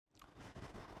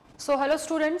So hello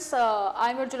students,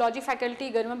 I am your geology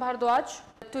faculty Garima Bharadwaj.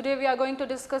 Today we are going to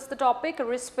discuss the topic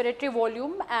respiratory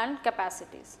volume and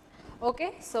capacities.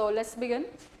 Okay, so let's begin.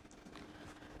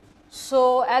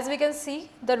 So as we can see,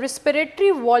 the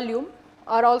respiratory volume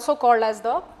are also called as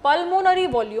the pulmonary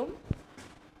volume,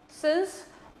 since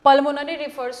pulmonary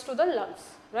refers to the lungs,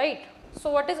 right?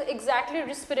 So what is exactly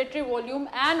respiratory volume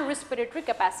and respiratory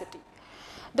capacity?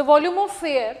 The volume of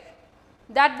air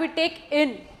that we take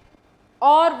in,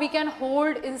 or we can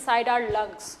hold inside our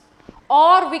lungs,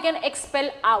 or we can expel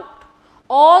out,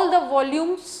 all the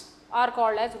volumes are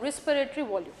called as respiratory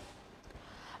volume.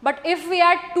 But if we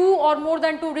add 2 or more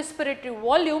than 2 respiratory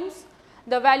volumes,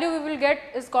 the value we will get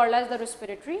is called as the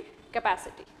respiratory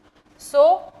capacity.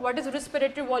 So what is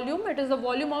respiratory volume? It is the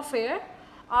volume of air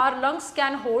our lungs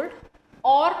can hold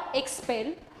or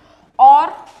expel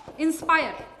or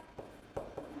inspire.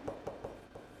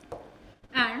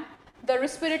 And the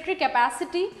respiratory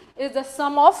capacity is the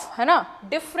sum of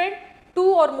different 2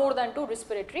 or more than 2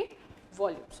 respiratory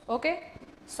volumes. Okay.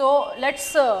 So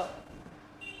let's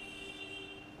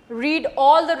read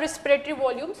all the respiratory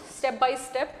volumes step by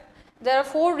step. There are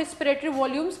 4 respiratory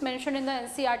volumes mentioned in the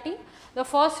NCERT. The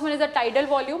first one is the tidal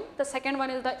volume, the second one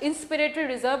is the inspiratory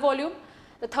reserve volume,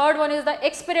 the third one is the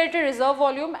expiratory reserve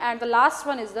volume, and the last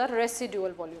one is the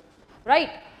residual volume,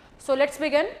 right. So let's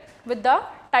begin with the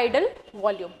tidal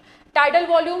volume. Tidal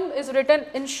volume is written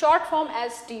in short form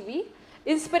as TV,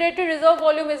 inspiratory reserve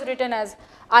volume is written as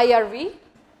IRV,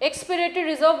 expiratory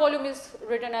reserve volume is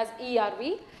written as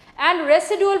ERV, and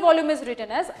residual volume is written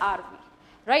as RV,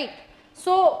 right.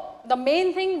 So the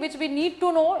main thing which we need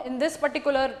to know in this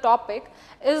particular topic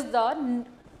is the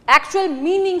actual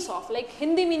meanings of, like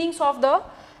Hindi meanings of the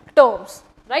terms,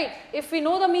 right. If we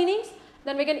know the meanings,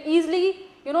 then we can easily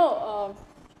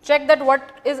check that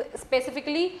what is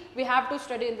specifically we have to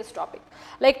study in this topic.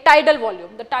 Like tidal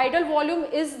volume, the tidal volume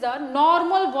is the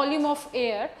normal volume of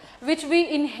air which we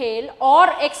inhale or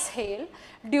exhale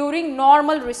during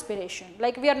normal respiration.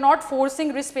 Like we are not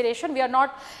forcing respiration, we are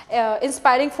not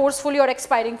inspiring forcefully or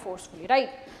expiring forcefully, right.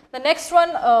 The next one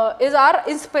is our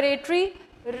inspiratory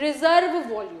reserve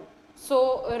volume.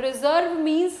 So reserve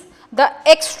means the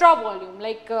extra volume,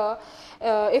 like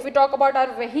if we talk about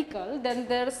our vehicle, then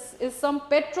there is some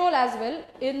petrol as well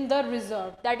in the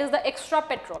reserve, that is the extra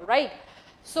petrol, right.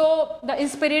 So the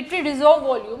inspiratory reserve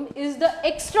volume is the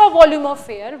extra volume of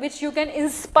air which you can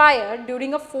inspire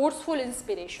during a forceful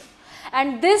inspiration,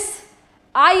 and this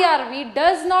IRV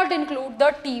does not include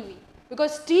the TV,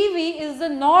 because TV is the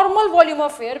normal volume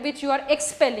of air which you are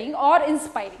expelling or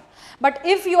inspiring. But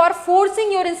if you are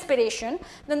forcing your inspiration,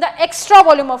 then the extra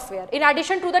volume of air in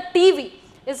addition to the TV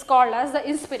is called as the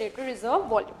inspiratory reserve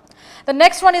volume. The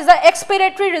next one is the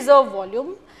expiratory reserve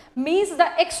volume, means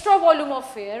the extra volume of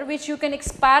air which you can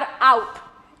expire out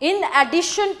in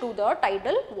addition to the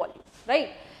tidal volume,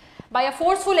 right, by a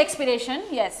forceful expiration,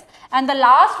 yes. And the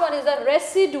last one is the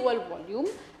residual volume.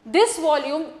 This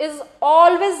volume is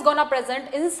always gonna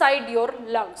present inside your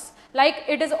lungs, like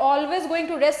it is always going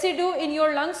to residue in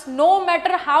your lungs. No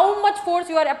matter how much force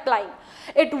you are applying,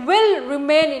 it will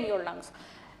remain in your lungs.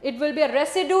 It will be a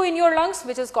residue in your lungs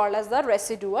which is called as the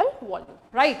residual volume,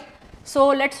 right. So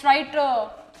let's write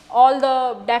all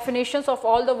the definitions of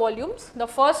all the volumes. The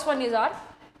first one is our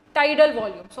tidal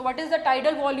volume. So what is the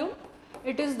tidal volume?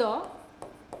 It is the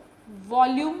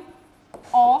volume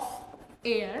of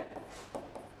air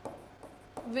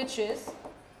which is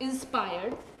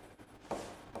inspired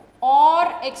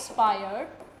or expired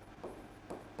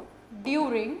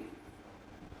during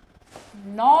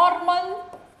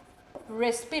normal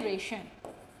respiration.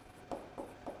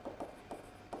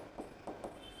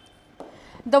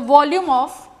 The volume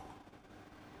of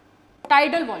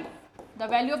tidal volume, the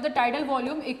value of the tidal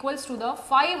volume equals to the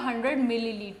 500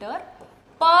 milliliter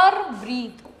per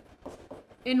breath.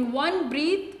 In one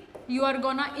breath you are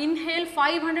gonna inhale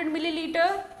 500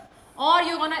 milliliter or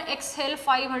you are gonna exhale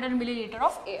 500 milliliter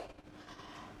of air.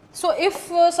 So if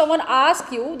someone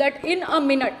asks you that in a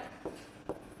minute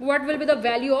what will be the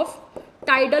value of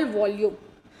tidal volume,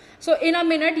 so in a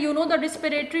minute the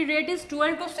respiratory rate is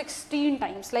 12 to 16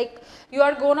 times, like you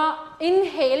are gonna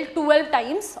inhale 12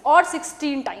 times or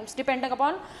 16 times depending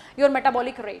upon your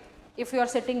metabolic rate if you are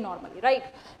sitting normally, right.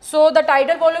 So the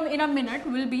tidal volume in a minute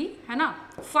will be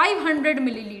 500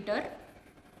 milliliter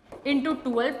into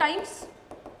 12 times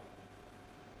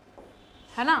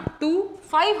to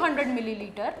 500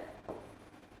 milliliter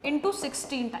into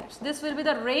 16 times. This will be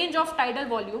the range of tidal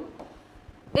volume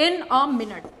in a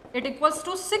minute. It equals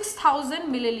to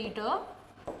 6000 milliliter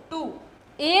to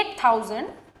 8000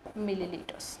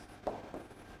 milliliters.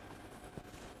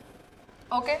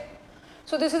 Okay.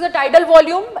 So this is the tidal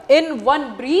volume in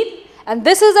one breath, and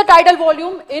this is the tidal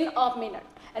volume in a minute,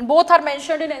 and both are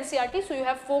mentioned in NCERT. So you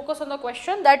have focus on the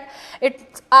question that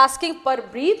it's asking per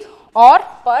breath or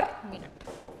per minute.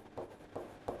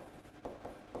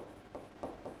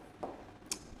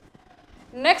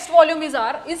 Next volume is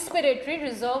our inspiratory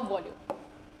reserve volume.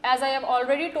 As I have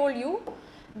already told you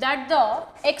that the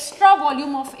extra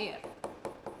volume of air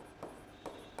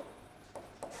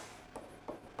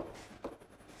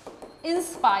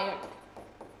inspired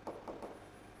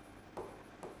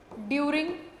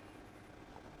during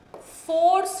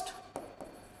forced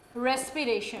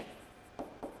respiration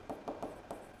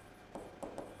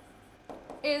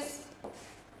is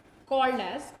called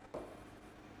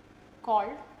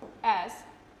as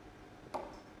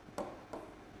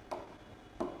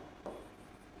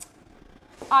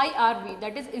IRV,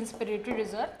 that is inspiratory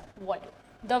reserve volume.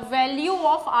 The value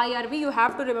of IRV, you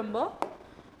have to remember,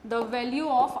 the value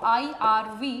of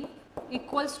IRV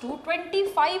equals to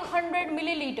 2500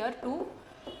 milliliter to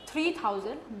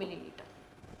 3000 milliliter.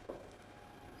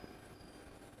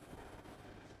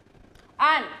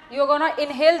 And you are going to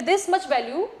inhale this much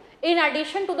value in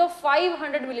addition to the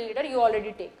 500 milliliter you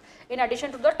already take, in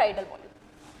addition to the tidal volume.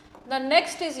 The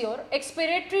next is your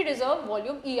expiratory reserve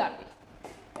volume, ERV.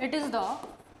 It is the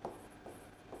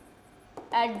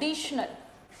additional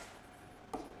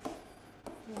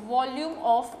volume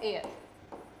of air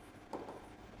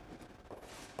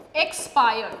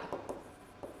expired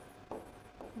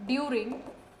during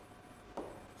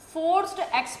forced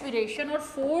expiration or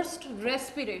forced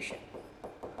respiration,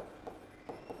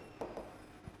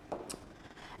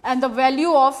 and the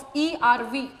value of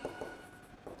ERV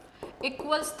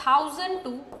equals 1000 to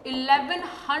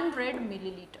 1100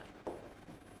 milliliter.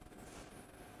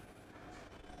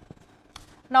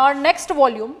 Now our next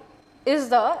volume is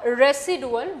the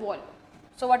residual volume.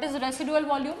 So what is residual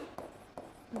volume?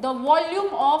 The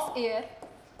volume of air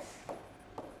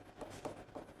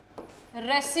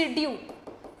residue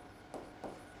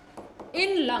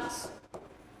in lungs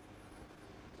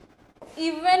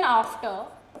even after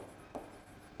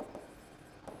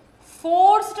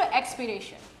forced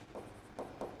expiration,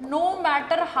 no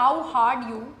matter how hard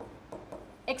you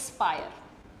expire.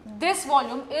 This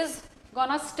volume is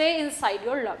gonna stay inside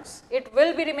your lungs. It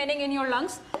will be remaining in your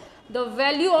lungs. The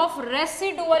value of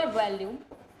residual volume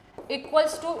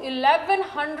equals to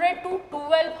 1100 to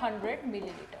 1200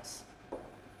 milliliters.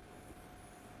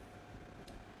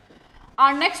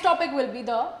 Our next topic will be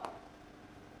the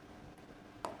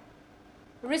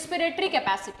respiratory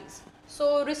capacities.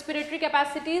 So respiratory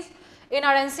capacities in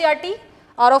our NCERT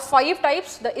are of 5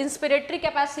 types. The inspiratory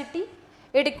capacity,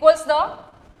 it equals the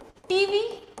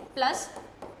TV plus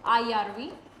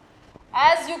IRV.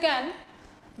 As you can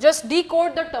just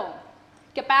decode the term,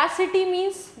 capacity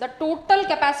means the total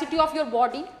capacity of your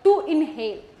body to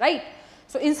inhale, right?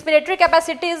 So inspiratory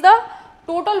capacity is the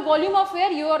total volume of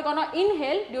air you are gonna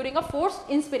inhale during a forced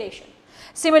inspiration.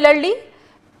 Similarly,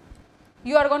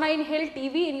 you are gonna inhale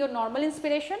TV in your normal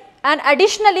inspiration, and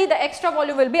additionally the extra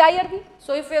volume will be IRV.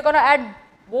 So if we are gonna add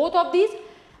both of these,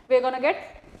 we are gonna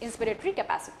get inspiratory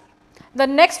capacity. The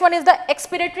next one is the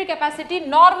expiratory capacity.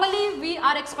 Normally we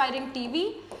are expiring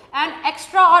TV, and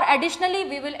extra or additionally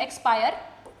we will expire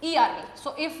ERV.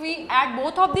 So if we add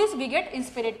both of these, we get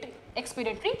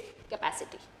expiratory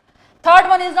capacity. Third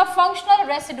one is the functional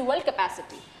residual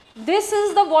capacity. This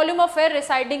is the volume of air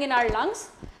residing in our lungs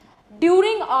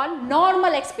during a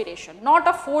normal expiration, not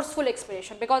a forceful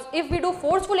expiration, because if we do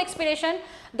forceful expiration,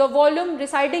 the volume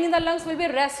residing in the lungs will be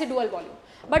residual volume.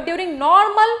 But during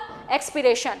normal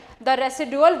expiration, the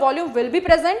residual volume will be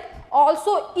present,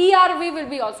 also ERV will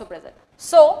be also present.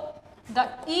 So the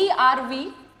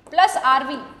ERV plus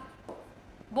RV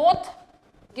both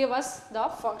give us the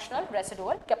functional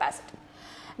residual capacity.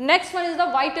 Next one is the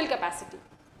vital capacity.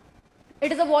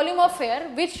 It is a volume of air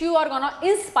which you are gonna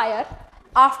inspire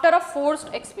after a forced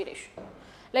expiration.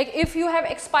 Like if you have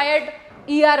expired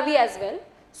ERV as well,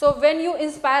 so when you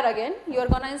inspire again, you are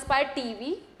gonna inspire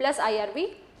TV plus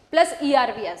IRV plus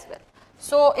ERV as well.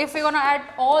 So if we are gonna add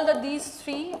all these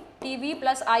three, TV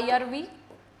plus IRV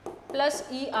plus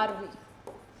ERV,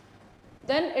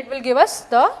 then it will give us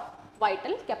the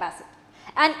vital capacity.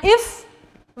 And if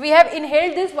we have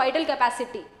inhaled this vital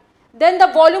capacity, then the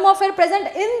volume of air present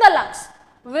in the lungs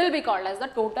will be called as the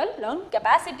total lung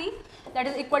capacity, that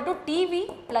is equal to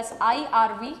TV plus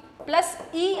IRV plus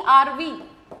ERV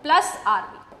plus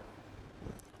RV.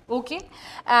 Okay,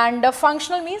 and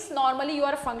functional means normally you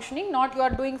are functioning, not you are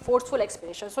doing forceful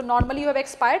expiration. So normally you have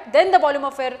expired, then the volume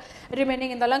of air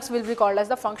remaining in the lungs will be called as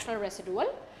the functional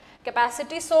residual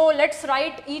capacity. So let's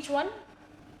write each one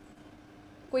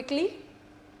quickly.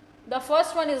 The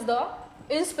first one is the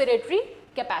inspiratory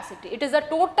capacity. It is the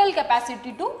total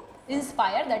capacity to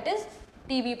inspire, that is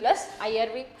TB plus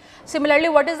IRV. Similarly,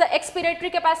 what is the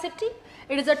expiratory capacity?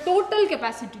 It is the total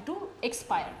capacity to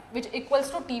expire, which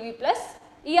equals to TB plus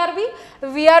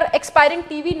ERV. We are expiring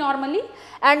TB normally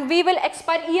and we will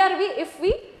expire ERV if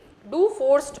we do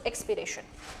forced expiration.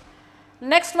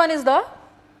 Next one is the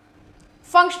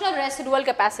functional residual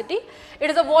capacity. It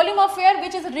is the volume of air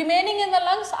which is remaining in the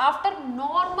lungs after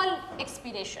normal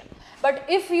expiration. But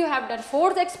if you have done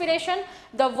forced expiration,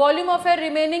 the volume of air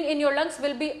remaining in your lungs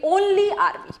will be only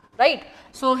RV, right?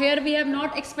 So here we have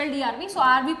not expelled ERV, so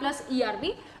RV plus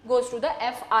ERV goes to the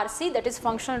FRC, that is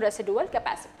functional residual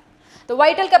capacity. The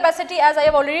vital capacity, as I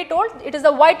have already told, it is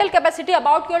the vital capacity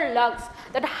about your lungs,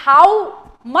 that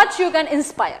how much you can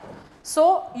inspire.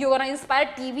 So you are going to inspire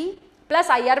TB plus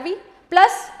IRV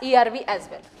plus ERV as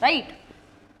well, right?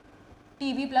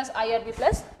 TB plus IRV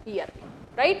plus ERV,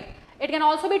 right? It can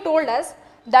also be told as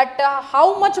that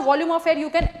how much volume of air you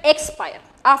can expire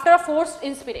after a forced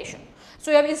inspiration. So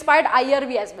you have inspired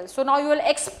IRV as well. So now you will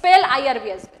expel IRV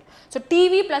as well. So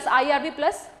TB plus IRV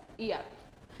plus ERV.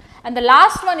 And the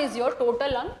last one is your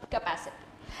total lung capacity.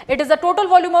 It is the total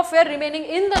volume of air remaining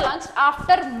in the lungs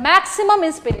after maximum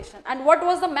inspiration. And what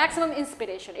was the maximum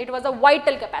inspiration? It was the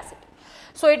vital capacity.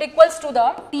 So it equals to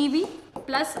the TB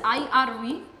plus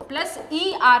IRV plus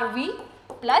ERV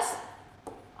plus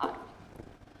RV.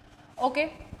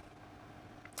 Okay.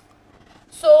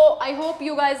 So I hope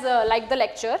you guys like the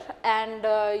lecture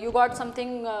and you got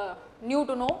something new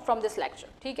to know from this lecture.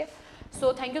 Okay.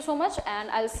 So thank you so much and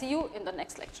I'll see you in the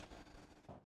next lecture.